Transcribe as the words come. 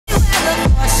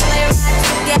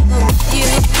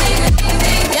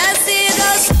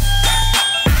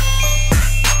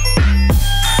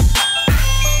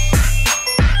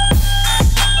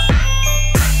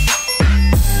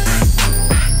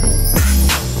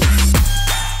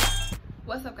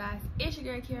guys, it's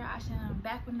your girl Kira Asha, and I'm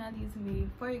back with another YouTube video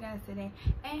for you guys today.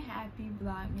 And happy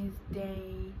Vlogmas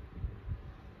Day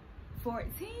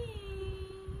 14.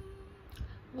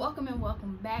 Welcome and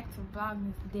welcome back to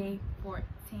Vlogmas Day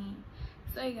 14.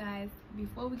 So you guys,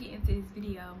 before we get into this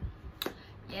video,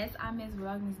 yes, I missed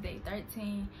Vlogmas Day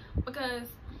 13 because,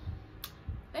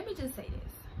 let me just say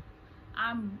this,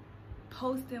 I'm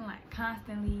posting like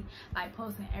constantly, like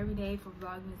posting every day for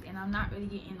Vlogmas, and I'm not really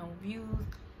getting no views.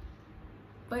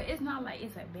 But it's not like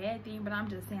it's a bad thing, but I'm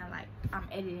just saying, like, I'm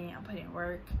editing, I'm putting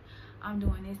work, I'm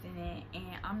doing this and that, and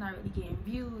I'm not really getting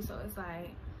views. So it's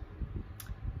like,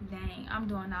 dang, I'm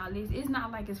doing all this. It's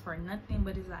not like it's for nothing,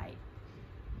 but it's like,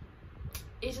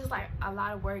 it's just like a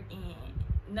lot of work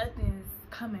and nothing's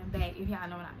coming back, if y'all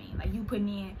know what I mean. Like, you putting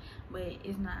in, but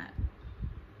it's not,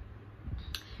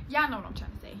 y'all know what I'm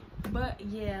trying to say. But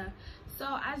yeah, so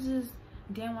I just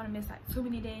didn't want to miss like too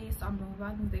many days, so I'm doing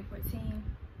Vlogmas Day 14.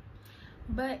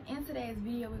 But in today's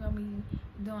video, we're gonna be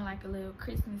doing like a little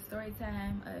Christmas story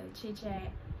time, chit chat,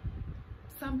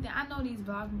 something. I know these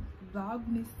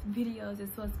Vlogmas videos is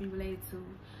supposed to be related to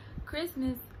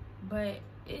Christmas, but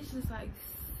it's just like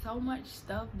so much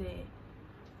stuff that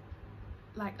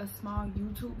like a small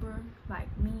YouTuber like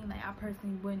me, like I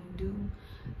personally wouldn't do,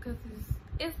 because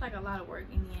it's like a lot of work,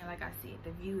 and then like I said,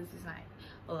 the views is like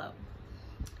low.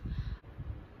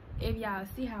 If y'all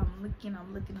see how I'm looking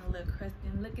a little crusty,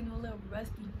 I'm looking a little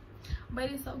rusty, but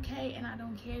it's okay, and I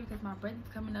don't care because my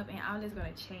birthday's coming up and all is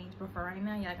gonna change. But for right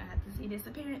now, y'all gonna have to see this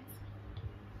appearance.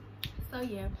 So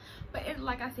yeah, but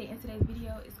like I said, in today's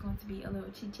video, it's going to be a little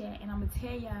chit chat, and I'm gonna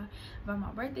tell y'all about my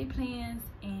birthday plans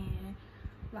and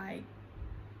like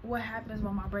what happens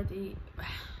when my birthday,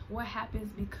 what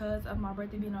happens because of my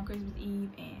birthday being on Christmas Eve,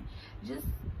 and just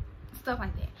stuff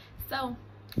like that. So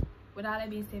with all that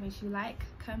being said, make sure you like,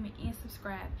 comment, and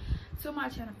subscribe to my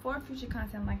channel for future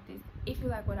content like this. If you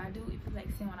like what I do, if you like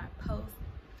seeing what I post,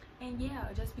 and yeah,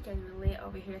 just because you're lit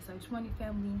over here, so you want your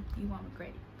family, you want to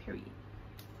regret it, period.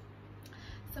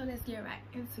 So let's get right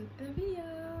into the video.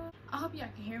 I hope y'all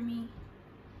can hear me.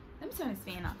 Let me turn this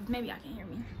fan off, because maybe y'all can hear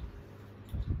me.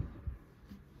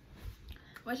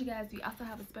 What you guys do, we also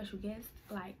have a special guest.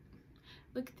 Like,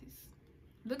 look at this.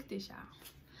 Look at this, y'all.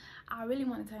 I really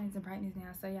want to turn this in brightness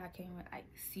now so y'all can like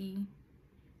see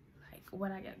like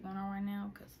what I got going on right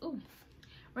now, because ooh,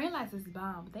 ring lights is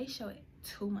bomb, but they show it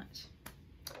too much.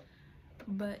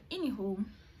 But anywho,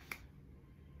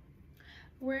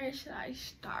 where should I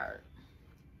start?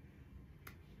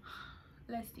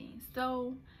 Let's see.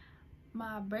 So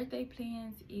my birthday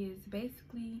plans is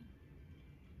basically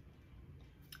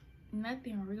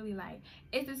nothing really. Like,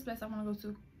 it's this place I want to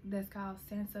go to that's called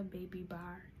Santa Baby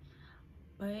Bar,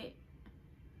 but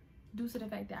due to the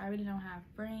fact that I really don't have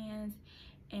friends,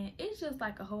 and it's just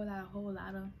like a whole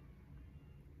lot of,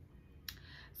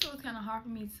 so it's kind of hard for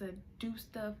me to do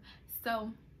stuff.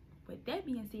 So with that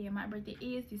being said, my birthday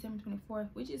is December 24th,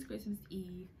 which is Christmas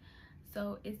Eve,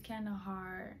 so it's kind of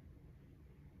hard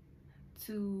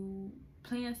to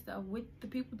plan stuff with the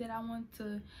people that I want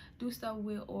to do stuff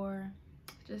with, or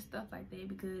just stuff like that,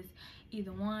 because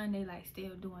either one, they like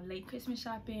still doing late Christmas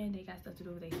shopping, they got stuff to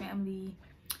do with their family,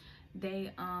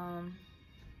 they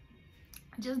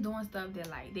just doing stuff that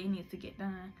like they need to get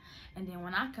done. And then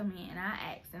when I come in and I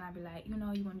ask, and I be like, you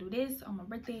know, you want to do this on my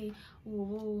birthday,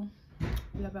 ooh,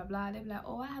 blah blah blah, they be like,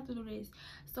 oh, I have to do this.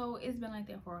 So it's been like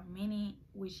that for a minute,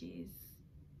 which is,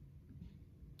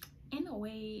 in a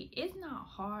way, it's not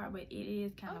hard, but it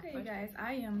is kind of frustrating. Guys,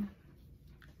 I am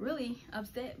really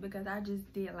upset because I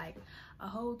just did like a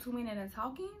whole 2 minutes of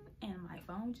talking and my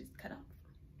phone just cut off.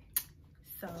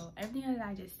 So everything that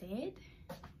I just said,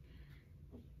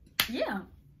 yeah,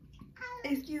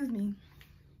 excuse me,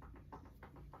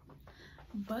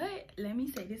 but let me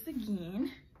say this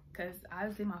again, because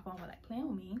obviously my phone was like playing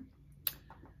with me.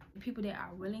 The people that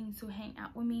are willing to hang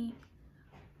out with me,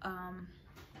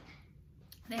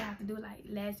 they have to do like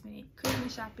last minute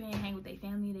Christmas shopping, hang with their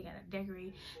family, they gotta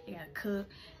decorate, they gotta cook,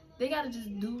 they gotta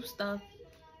just do stuff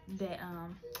that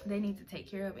they need to take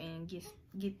care of and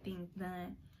get things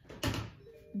done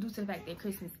due to the fact that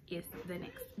Christmas is the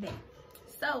next day.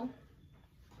 So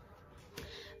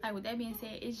like with that being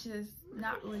said, it's just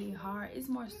not really hard, it's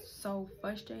more so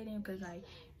frustrating, because like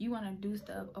you want to do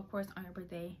stuff, of course, on your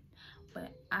birthday,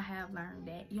 but I have learned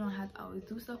that you don't have to always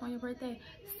do stuff on your birthday.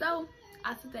 So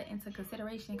I took that into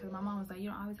consideration, because my mom was like, you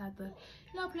don't always have to,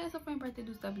 you know, plan stuff for your birthday,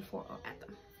 do stuff before or after.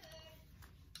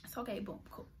 So okay, boom,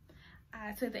 cool,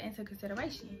 I took that into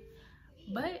consideration.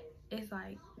 But it's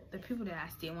like the people that I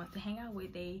still want to hang out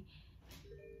with, they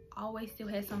always still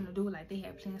had something to do, like they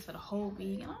had plans for the whole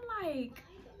week, and I'm like,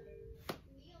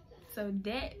 So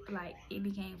that, like, it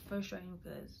became frustrating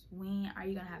because when are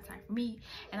you gonna have time for me?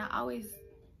 And I always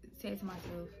said to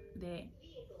myself that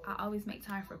I always make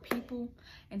time for people,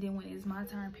 and then when it's my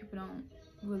turn, people don't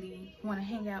really want to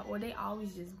hang out, or they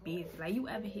always just busy. Like, you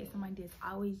ever hit somebody that's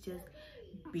always just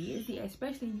busy,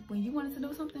 especially when you wanted to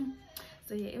do something?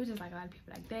 So yeah, it was just like a lot of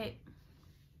people like that.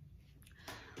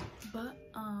 But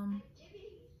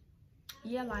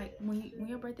yeah, like when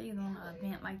your birthday is on an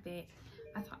event like that,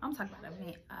 I'm talking about an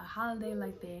event, a holiday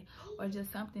like that, or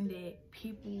just something that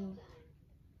people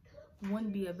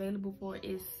wouldn't be available for,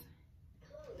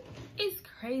 it's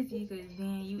crazy, because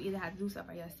then you either have to do stuff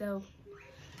by yourself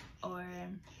or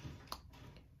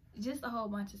just a whole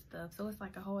bunch of stuff. So it's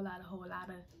like a whole lot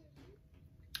of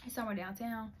it's somewhere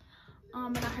downtown.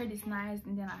 And I heard it's nice,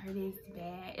 and then I heard it's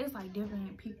bad. It's like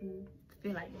different people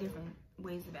feel like different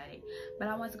ways about it. But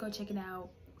I want to go check it out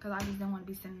because I just don't want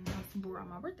to be sitting in the house bored on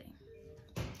my birthday.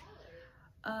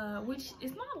 Which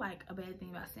is not like a bad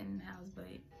thing about sitting in the house, but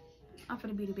I'm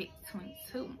gonna be the big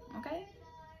 22, okay?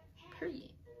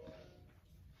 Period.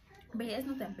 But yeah, it's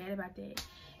not that bad about that.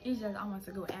 It's just I want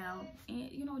to go out and,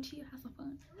 you know, chill, have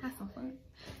some fun,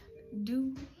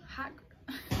 do hot.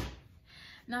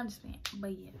 No, I'm just playing.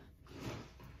 But yeah.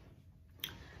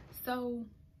 So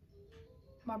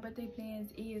my birthday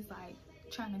plans is like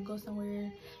trying to go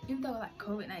somewhere, even though like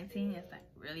COVID-19 is like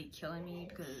really killing me,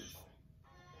 because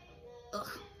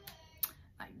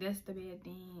like that's the bad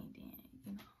thing. Then,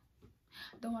 you know,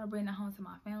 don't want to bring that home to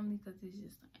my family because it's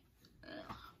just like,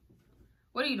 ugh.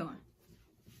 What are you doing?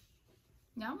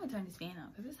 Yeah, I'm gonna turn this fan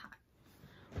on because it's hot.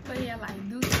 But yeah, like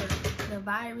due to the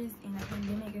virus and the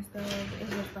pandemic and stuff, it's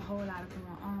just a whole lot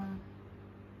going on.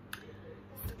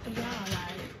 So yeah,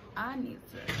 like I need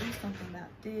to do something about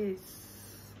this.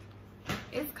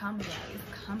 It's coming, guys.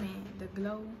 It's coming. The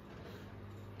glow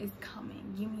is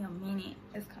coming. Give me a minute.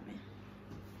 It's coming.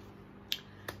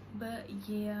 But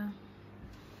yeah,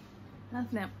 that's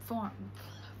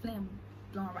flame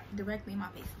blowing right directly in my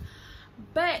face.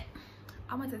 But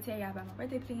I want to tell y'all about my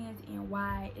birthday plans and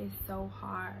why it's so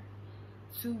hard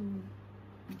to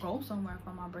go somewhere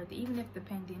for my birthday, even if the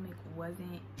pandemic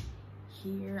wasn't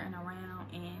here and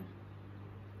around and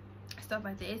stuff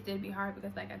like that. It still be hard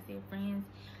because, like I said, friends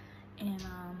and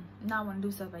not want to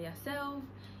do stuff by yourself,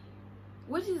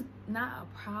 which is not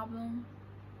a problem,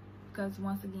 because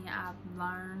once again I've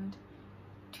learned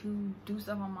to do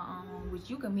stuff on my own, which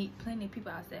you can meet plenty of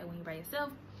people outside when you're by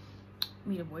yourself.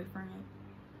 Meet a boyfriend,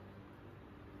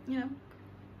 you know,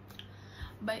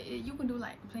 but you can do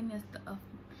like plenty of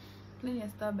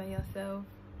stuff by yourself,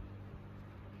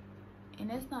 and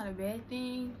that's not a bad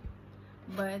thing.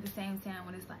 But at the same time,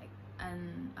 when it's like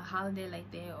a holiday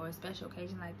like that or a special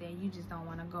occasion like that, you just don't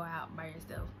want to go out by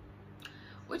yourself,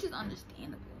 which is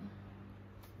understandable.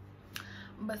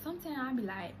 But sometimes I be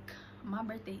like, my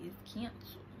birthday is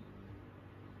canceled.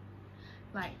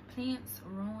 Like, plans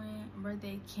ruined,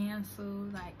 birthday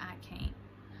canceled. Like, I can't,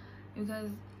 because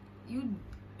you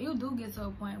do get to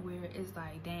a point where it's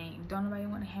like, dang, don't nobody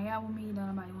want to hang out with me,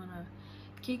 don't nobody want to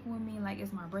kick with me. Like,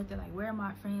 it's my birthday, like, where are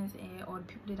my friends at, or the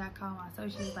people that I call my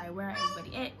associates, like, where are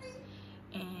everybody at?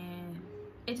 And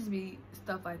it just be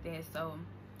stuff like that. So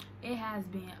it has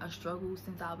been a struggle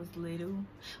since I was little.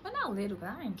 Well, not little,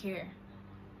 because I didn't care.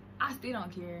 I still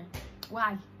don't care.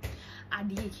 Well, I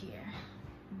did care,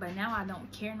 but now I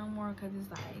don't care no more, because it's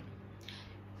like,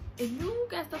 if you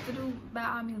got stuff to do, by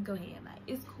all means, go ahead. Like,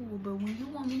 it's cool. But when you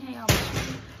want me to hang out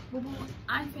with you, boo,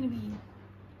 I ain't finna be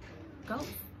ghost,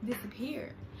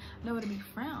 disappear, nowhere to be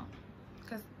found,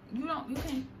 because you don't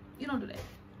do that.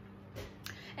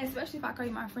 Especially if I call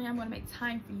you my friend, I'm gonna make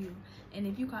time for you. And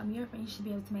if you call me your friend, you should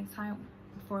be able to make time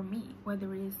for me,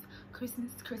 whether it's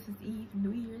Christmas Eve,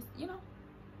 New Year's, you know.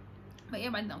 But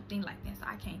everybody don't think like that, so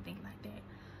I can't think like that.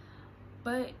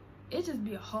 But it just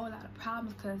be a whole lot of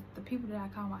problems, because the people that I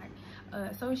call my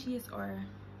associates or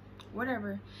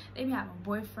whatever, they be having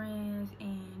boyfriends,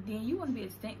 and then you want to be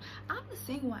I'm the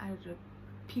single one out of the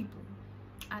people,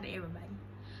 out of everybody.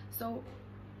 So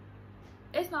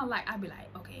it's not like I be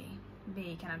like, okay,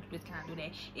 babe, can I do this, can I do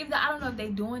that? Even though I don't know if they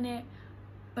doing that,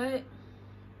 but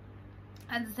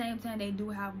at the same time, they do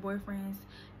have boyfriends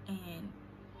and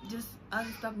just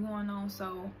other stuff going on.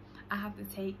 So I have to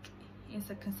take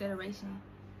into consideration.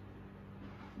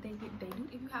 They do.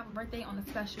 If you have a birthday on a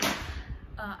special,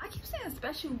 I keep saying a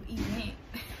special event.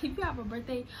 If you have a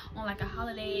birthday on like a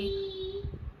holiday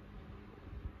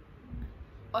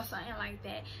or something like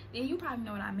that, then you probably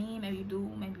know what I mean. Maybe you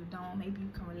do, maybe you don't, maybe you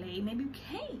can relate, maybe you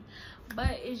can't.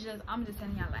 But it's just, I'm just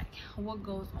telling y'all like what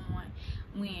goes on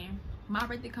when my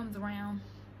birthday comes around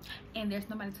and there's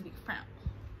nobody to be found.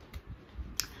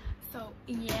 So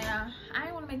yeah, I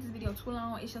didn't want to make this video too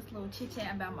long. It's just a little chit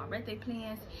chat about my birthday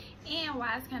plans and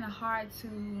why it's kind of hard to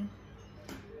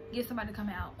get somebody to come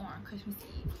out on Christmas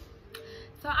Eve.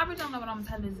 So I really don't know what I'm gonna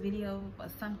title this video or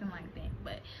something like that,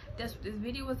 but that's what this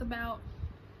video was about.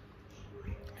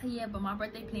 Yeah, but my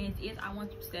birthday plans is I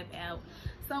want to step out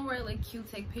somewhere, look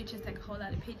cute, take pictures, take a whole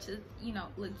lot of pictures, you know,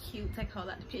 look cute, take a whole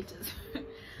lot of pictures.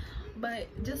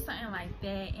 But just something like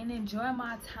that and enjoy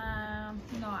my time.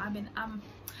 You know, I'm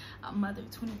a mother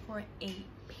 24/8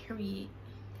 period.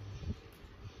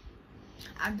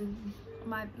 I do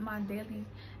my daily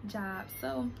job,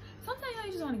 so sometimes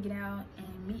you just want to get out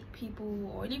and meet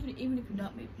people, or even if you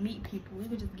don't meet people, you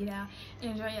can just get out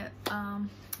and enjoy it.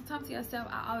 Talk to yourself.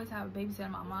 I always have a babysitter.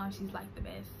 My mom, she's like the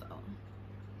best, so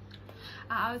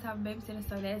I always have a babysitter,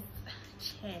 so that's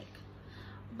check.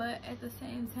 But at the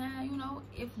same time, you know,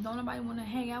 if don't nobody want to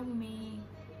hang out with me,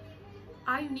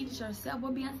 all you need is yourself.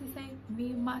 What Beyonce say?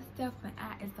 Me, myself, and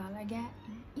I is all I got.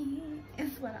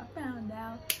 It's what I found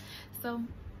out. So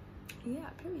yeah,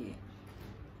 period.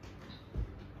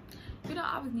 You don't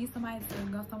always need somebody to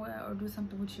go somewhere or do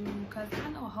something with you, because I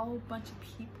know a whole bunch of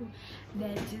people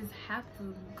that just have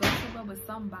to go somewhere with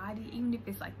somebody, even if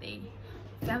it's like they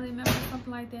family member or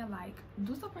something like that. Like,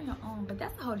 do something on your own, but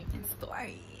that's a whole different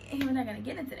story. We're not gonna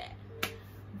get into that.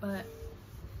 But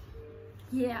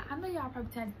yeah, I know y'all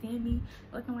probably tired of seeing me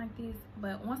looking like this,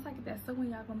 but once I get that sewing,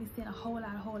 y'all gonna be seeing a whole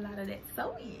lot of that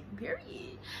sewing,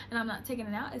 period. And I'm not taking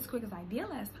it out as quick as I did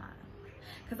last time,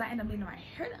 because I ended up leaving my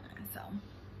hair done. So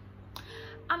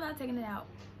I'm not taking it out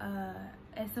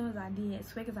as soon as I did,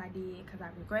 as quick as I did, because I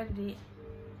regretted it.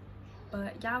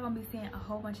 But y'all gonna be seeing a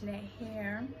whole bunch of that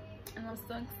hair, and I'm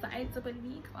so excited to put it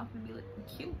in, because I'm gonna be looking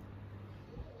cute,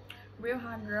 real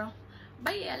hot girl.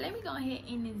 But yeah, let me go ahead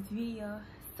in this video.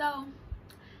 So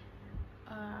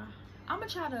I'm gonna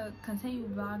try to continue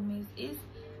Vlogmas. It's,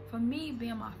 for me,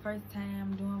 being my first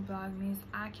time doing Vlogmas,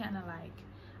 I kind of like,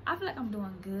 I feel like I'm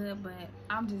doing good, but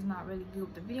I'm just not really good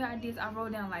with the video ideas. I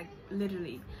wrote down like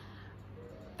literally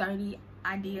 30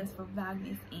 ideas for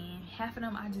Vlogmas, and half of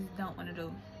them I just don't want to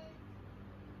do,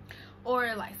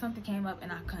 or like something came up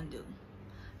and I couldn't do.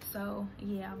 So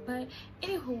yeah, but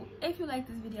anywho, if you like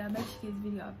this video, make sure you give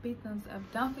this video a big thumbs up.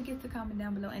 Don't forget to comment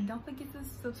down below, and don't forget to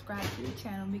subscribe to the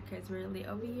channel, because we're lit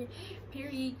over here,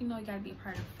 period. You know, you gotta be a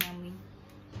part of the family,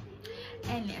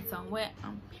 and that's on what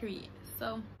period.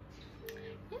 So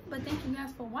yeah, but thank you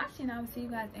guys for watching. I will see you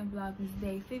guys in Vlogmas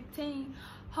day 15.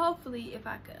 Hopefully, if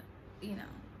I could, you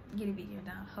know, get a video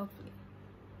done, hopefully.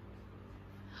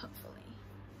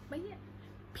 But yeah.